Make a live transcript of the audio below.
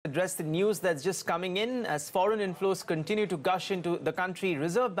Address the news that's just coming in. As foreign inflows continue to gush into the country,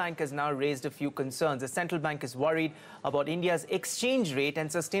 Reserve Bank has now raised a few concerns. The central bank is worried about India's exchange rate and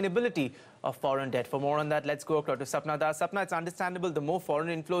sustainability of foreign debt. For more on that, let's go across to Sapna. Sapna, it's understandable the more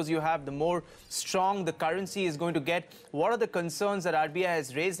foreign inflows you have, the more strong the currency is going to get. What are the concerns that RBI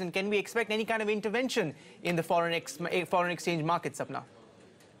has raised, and can we expect any kind of intervention in the foreign exchange market, Sapna?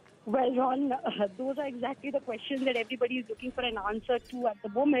 Well, Ron, those are exactly the questions that everybody is looking for an answer to at the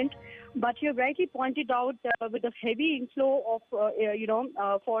moment. But you've rightly pointed out with the heavy inflow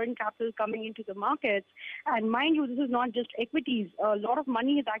of, foreign capital coming into the markets. And mind you, this is not just equities. A lot of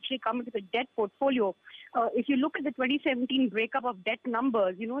money has actually come into the debt portfolio. If you look at the 2017 breakup of debt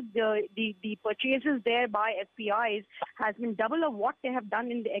numbers, the purchases there by FPIs has been double of what they have done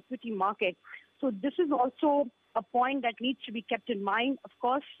in the equity market. So this is also a point that needs to be kept in mind. Of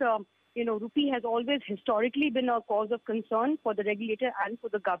course, rupee has always historically been a cause of concern for the regulator and for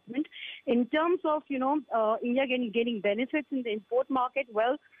the government. In terms of, India gaining benefits in the import market,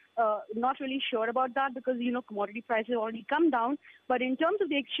 well, not really sure about that because, commodity prices already come down. But in terms of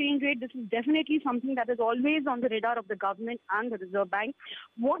the exchange rate, this is definitely something that is always on the radar of the government and the Reserve Bank.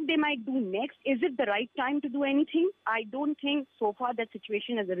 What they might do next, is it the right time to do anything? I don't think so far that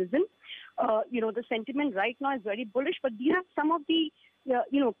situation has arisen. The sentiment right now is very bullish, but these are some of the,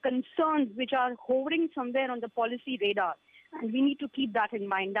 concerns which are hovering somewhere on the policy radar. And we need to keep that in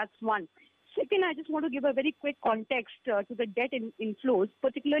mind. That's one. Second, I just want to give a very quick context to the debt inflows.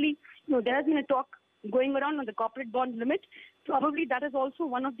 Particularly, there has been a talk going around on the corporate bond limit. Probably that is also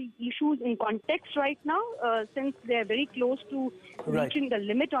one of the issues in context right now, since they are very close to reaching the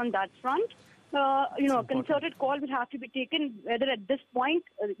limit on that front. A concerted call will have to be taken whether at this point,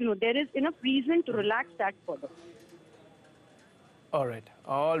 there is enough reason to relax that further. All right,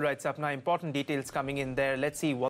 Sapna, important details coming in there. Let's see what